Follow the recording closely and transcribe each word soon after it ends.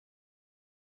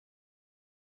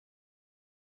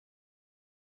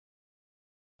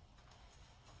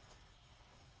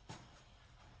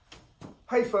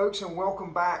Hey folks, and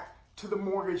welcome back to The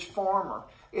Mortgage Farmer.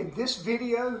 In this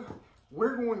video,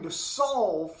 we're going to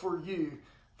solve for you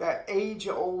that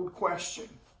age-old question.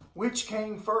 Which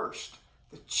came first,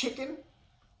 the chicken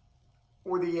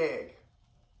or the egg?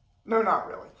 No, not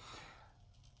really.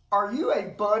 Are you a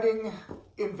budding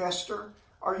investor?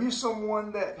 Are you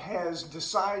someone that has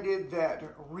decided that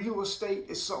real estate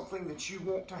is something that you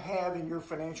want to have in your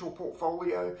financial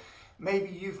portfolio?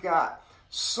 Maybe you've got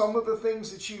some of the things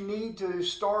that you need to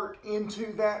start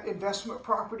into that investment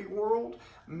property world.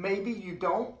 Maybe you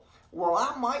don't. Well,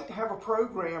 I might have a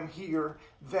program here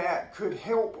that could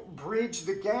help bridge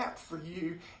the gap for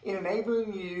you in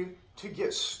enabling you to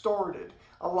get started.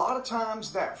 A lot of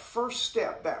times that first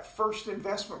step, that first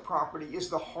investment property is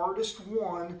the hardest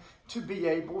one to be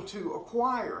able to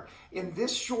acquire. In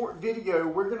this short video,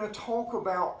 we're going to talk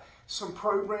about some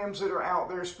programs that are out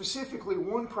there, specifically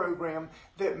one program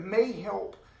that may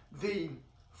help the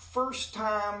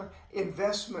first-time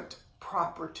investment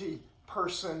property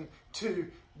person to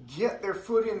get their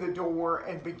foot in the door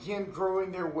and begin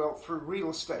growing their wealth through real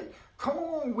estate. Come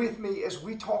along with me as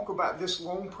we talk about this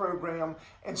loan program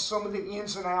and some of the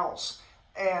ins and outs,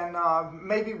 and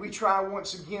maybe we try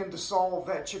once again to solve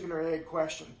that chicken or egg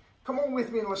question. Come on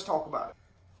with me and let's talk about it.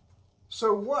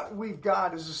 So what we've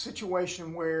got is a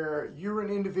situation where you're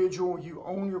an individual, you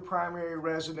own your primary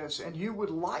residence, and you would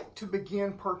like to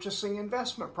begin purchasing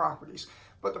investment properties.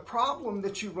 But the problem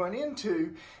that you run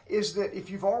into is that if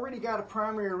you've already got a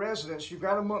primary residence, you've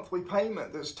got a monthly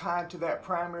payment that's tied to that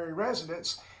primary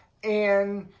residence,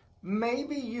 and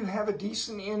maybe you have a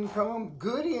decent income,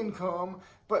 good income,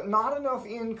 but not enough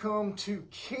income to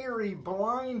carry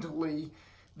blindly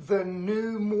the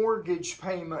new mortgage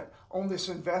payment on this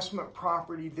investment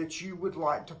property that you would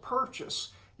like to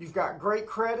purchase. You've got great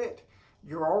credit,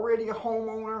 you're already a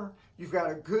homeowner, you've got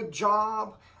a good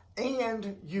job,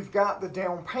 and you've got the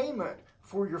down payment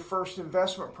for your first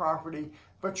investment property,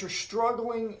 but you're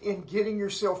struggling in getting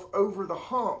yourself over the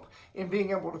hump in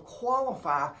being able to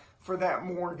qualify for that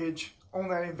mortgage on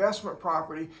that investment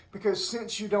property, because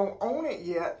since you don't own it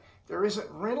yet, there isn't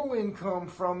rental income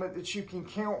from it that you can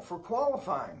count for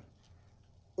qualifying.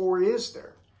 Or is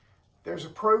there? There's a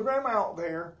program out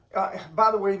there.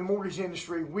 By the way, in the mortgage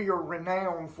industry, we are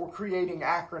renowned for creating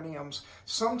acronyms.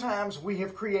 Sometimes we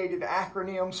have created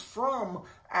acronyms from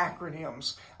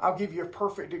acronyms. I'll give you a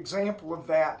perfect example of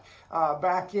that.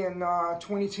 Back in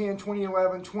 2010,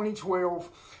 2011, 2012,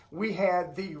 we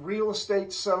had the Real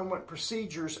Estate Settlement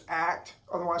Procedures Act,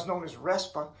 otherwise known as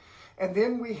RESPA. And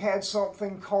then we had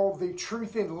something called the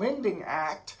Truth in Lending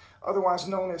Act, otherwise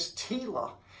known as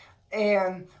TILA.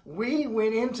 And we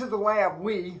went into the lab,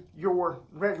 your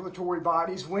regulatory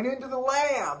bodies, went into the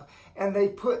lab and they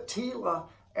put TILA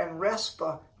and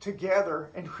RESPA together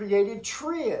and created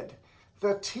TRID,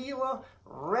 the TILA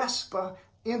RESPA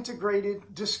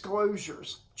Integrated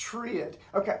Disclosures, TRID.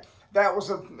 Okay, that was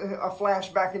a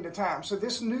flashback into time. So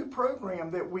this new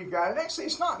program that we've got, and actually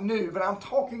it's not new, but I'm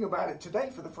talking about it today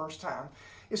for the first time,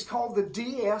 is called the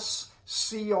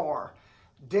DSCR,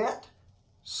 Debt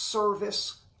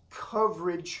Service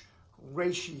Coverage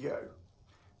Ratio.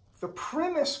 The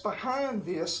premise behind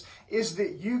this is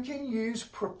that you can use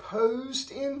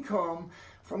proposed income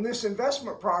from this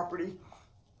investment property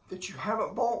that you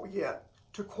haven't bought yet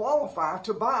to qualify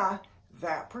to buy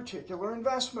that particular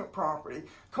investment property.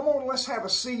 Come on, let's have a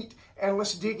seat and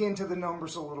let's dig into the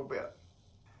numbers a little bit.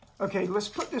 Okay, let's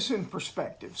put this in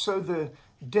perspective. So the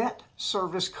debt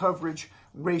service coverage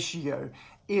ratio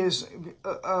is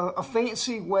a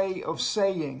fancy way of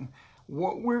saying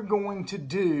what we're going to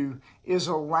do is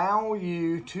allow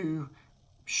you to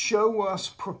show us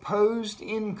proposed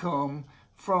income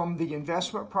from the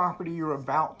investment property you're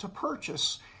about to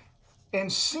purchase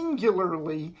and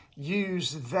singularly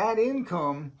use that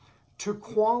income to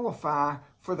qualify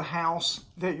for the house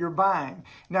that you're buying.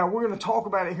 Now, we're going to talk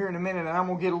about it here in a minute, and I'm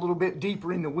going to get a little bit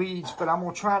deeper in the weeds, but I'm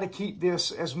going to try to keep this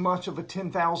as much of a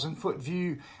 10,000-foot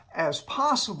view as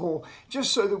possible,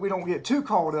 just so that we don't get too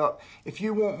caught up. If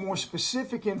you want more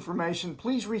specific information,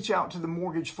 please reach out to the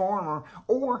Mortgage Farmer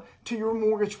or to your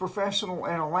mortgage professional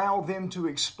and allow them to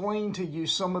explain to you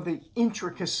some of the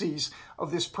intricacies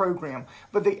of this program.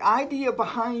 But the idea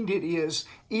behind it is,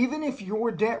 even if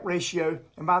your debt ratio,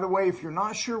 and by the way, if you're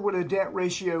not sure what a debt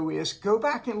ratio is, go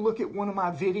back and look at one of my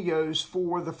videos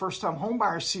for the First Time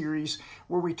Homebuyer series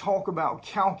where we talk about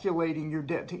calculating your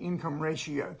debt to income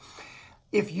ratio.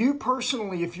 If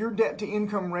your debt to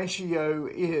income ratio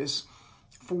is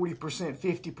 40%,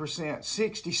 50%,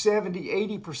 60,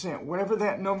 70, 80%, whatever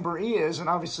that number is, and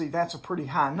obviously that's a pretty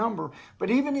high number, but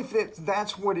even if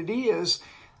that's what it is,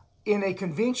 in a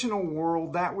conventional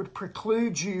world, that would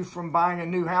preclude you from buying a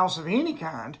new house of any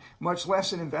kind, much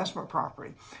less an investment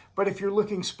property. But if you're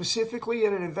looking specifically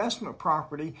at an investment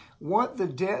property, what the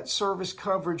debt service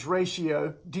coverage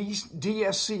ratio,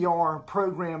 DSCR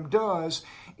program does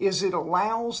is it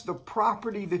allows the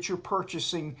property that you're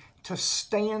purchasing to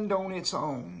stand on its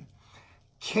own.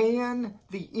 Can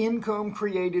the income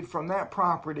created from that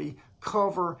property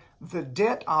cover the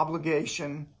debt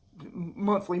obligation,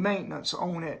 monthly maintenance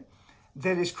on it,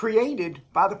 that is created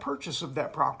by the purchase of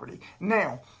that property?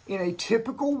 Now, in a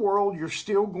typical world, you're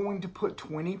still going to put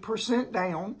 20%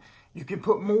 down. You can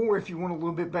put more if you want a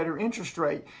little bit better interest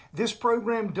rate. This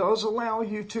program does allow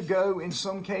you to go, in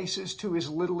some cases, to as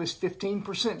little as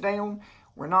 15% down.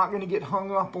 We're not going to get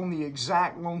hung up on the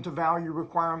exact loan-to-value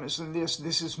requirements in this.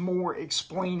 This is more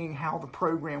explaining how the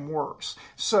program works.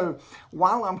 So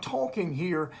while I'm talking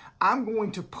here, I'm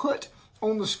going to put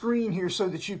on the screen here so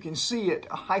that you can see it,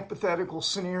 a hypothetical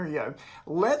scenario.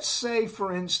 Let's say,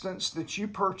 for instance, that you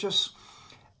purchase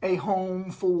a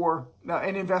home for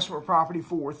an investment property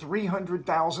for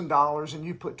 $300,000 and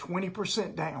you put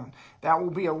 20% down. That will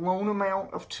be a loan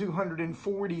amount of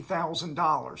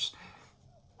 $240,000.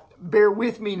 Bear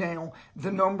with me now.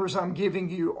 The numbers I'm giving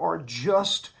you are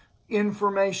just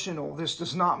informational. This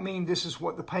does not mean this is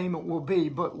what the payment will be,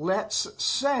 but let's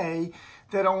say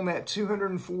that on that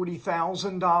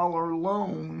 $240,000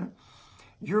 loan,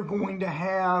 you're going to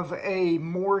have a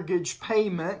mortgage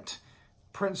payment,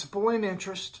 principal and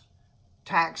interest,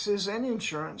 taxes and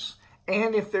insurance,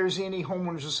 and if there's any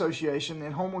homeowners association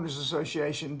and homeowners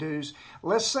association dues.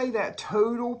 Let's say that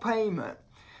total payment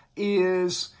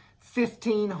is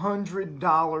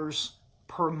 $1,500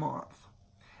 per month.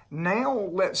 Now,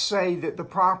 let's say that the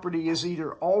property is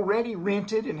either already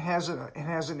rented and has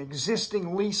an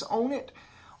existing lease on it,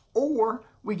 or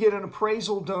we get an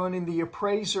appraisal done and the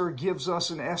appraiser gives us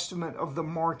an estimate of the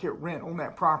market rent on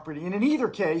that property. And in either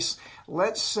case,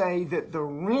 let's say that the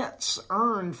rents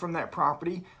earned from that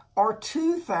property are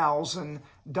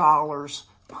 $2,000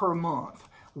 per month.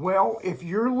 Well, if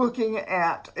you're looking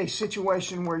at a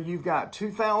situation where you've got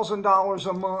 $2,000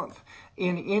 a month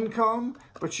in income,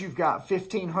 but you've got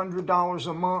 $1,500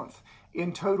 a month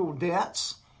in total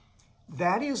debts,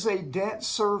 that is a debt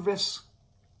service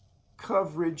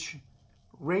coverage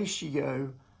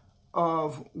ratio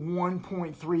of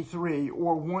 1.33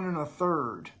 or 1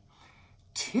 1/3.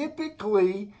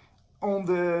 Typically, on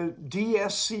the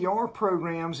DSCR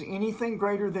programs, anything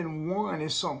greater than 1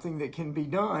 is something that can be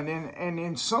done. And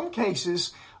in some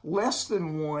cases, less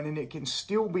than 1, and it can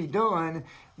still be done.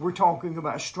 We're talking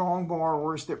about strong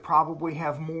borrowers that probably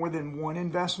have more than one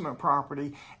investment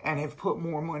property and have put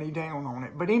more money down on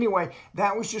it. But anyway,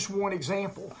 that was just one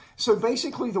example. So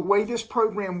basically, the way this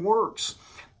program works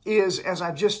is, as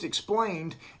I just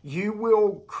explained, you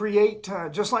will create,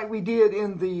 just like we did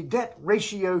in the debt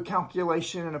ratio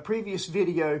calculation in a previous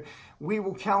video, we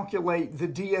will calculate the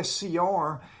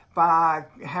DSCR by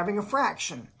having a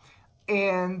fraction.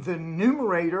 And the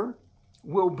numerator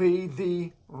will be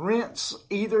the rents,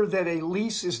 either that a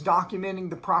lease is documenting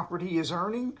the property is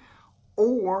earning,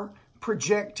 or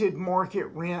projected market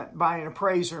rent by an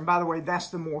appraiser. And by the way, that's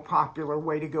the more popular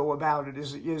way to go about it,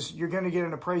 is you're going to get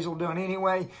an appraisal done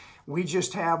anyway. We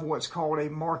just have what's called a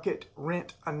market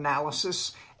rent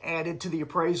analysis added to the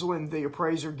appraisal, and the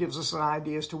appraiser gives us an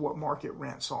idea as to what market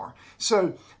rents are.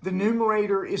 So the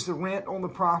numerator is the rent on the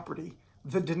property.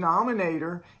 The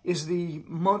denominator is the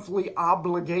monthly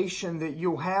obligation that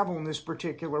you'll have on this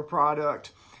particular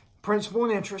product, principal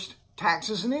and interest,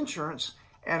 taxes and insurance,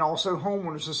 and also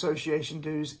homeowners association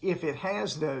dues if it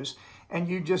has those. And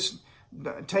you just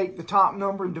take the top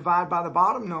number and divide by the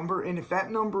bottom number, and if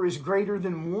that number is greater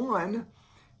than 1,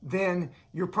 then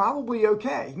you're probably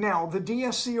okay. Now, the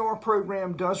DSCR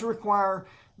program does require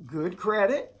good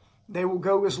credit. They will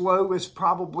go as low as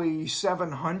probably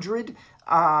 700.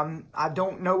 I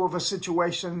don't know of a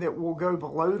situation that will go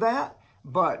below that,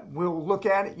 but we'll look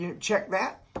at it, check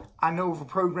that. I know of a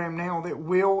program now that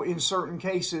will, in certain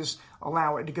cases,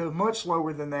 allow it to go much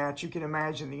lower than that. You can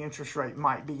imagine the interest rate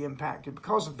might be impacted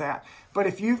because of that. But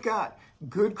if you've got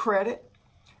good credit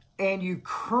and you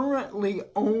currently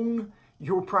own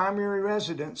your primary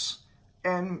residence,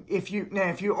 and if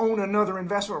you own another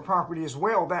investment property as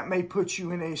well, that may put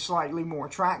you in a slightly more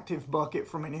attractive bucket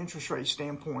from an interest rate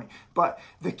standpoint. But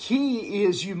the key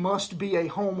is you must be a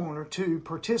homeowner to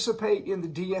participate in the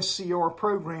DSCR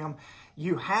program.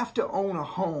 You have to own a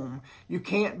home. You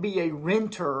can't be a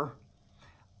renter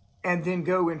and then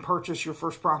go and purchase your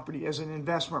first property as an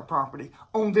investment property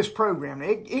on this program.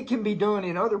 It can be done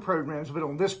in other programs, but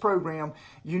on this program,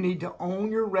 you need to own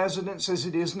your residence as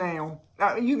it is now.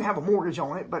 You can have a mortgage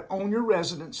on it, but own your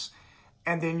residence,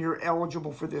 and then you're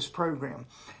eligible for this program.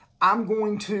 I'm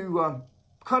going to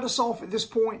cut us off at this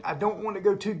point. I don't want to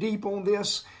go too deep on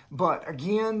this, but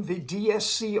again, the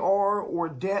DSCR, or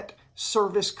Debt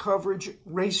Service Coverage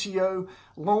Ratio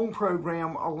loan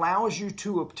program, allows you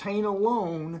to obtain a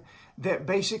loan that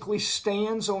basically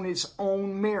stands on its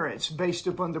own merits based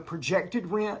upon the projected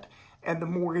rent and the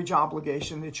mortgage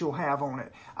obligation that you'll have on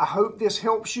it. I hope this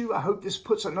helps you. I hope this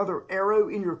puts another arrow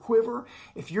in your quiver.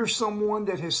 If you're someone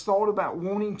that has thought about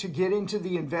wanting to get into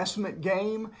the investment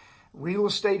game, real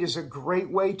estate is a great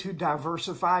way to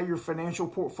diversify your financial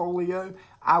portfolio.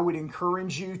 I would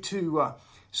encourage you to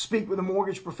speak with a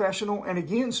mortgage professional, and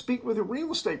again, speak with a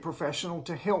real estate professional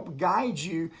to help guide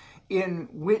you in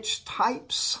which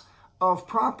types of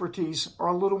properties are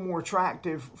a little more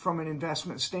attractive from an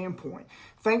investment standpoint.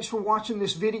 Thanks for watching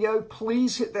this video.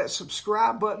 Please hit that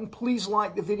subscribe button. Please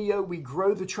like the video. We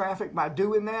grow the traffic by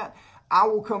doing that. I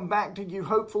will come back to you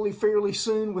hopefully fairly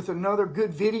soon with another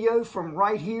good video from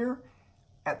right here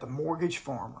at the Mortgage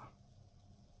Farmer.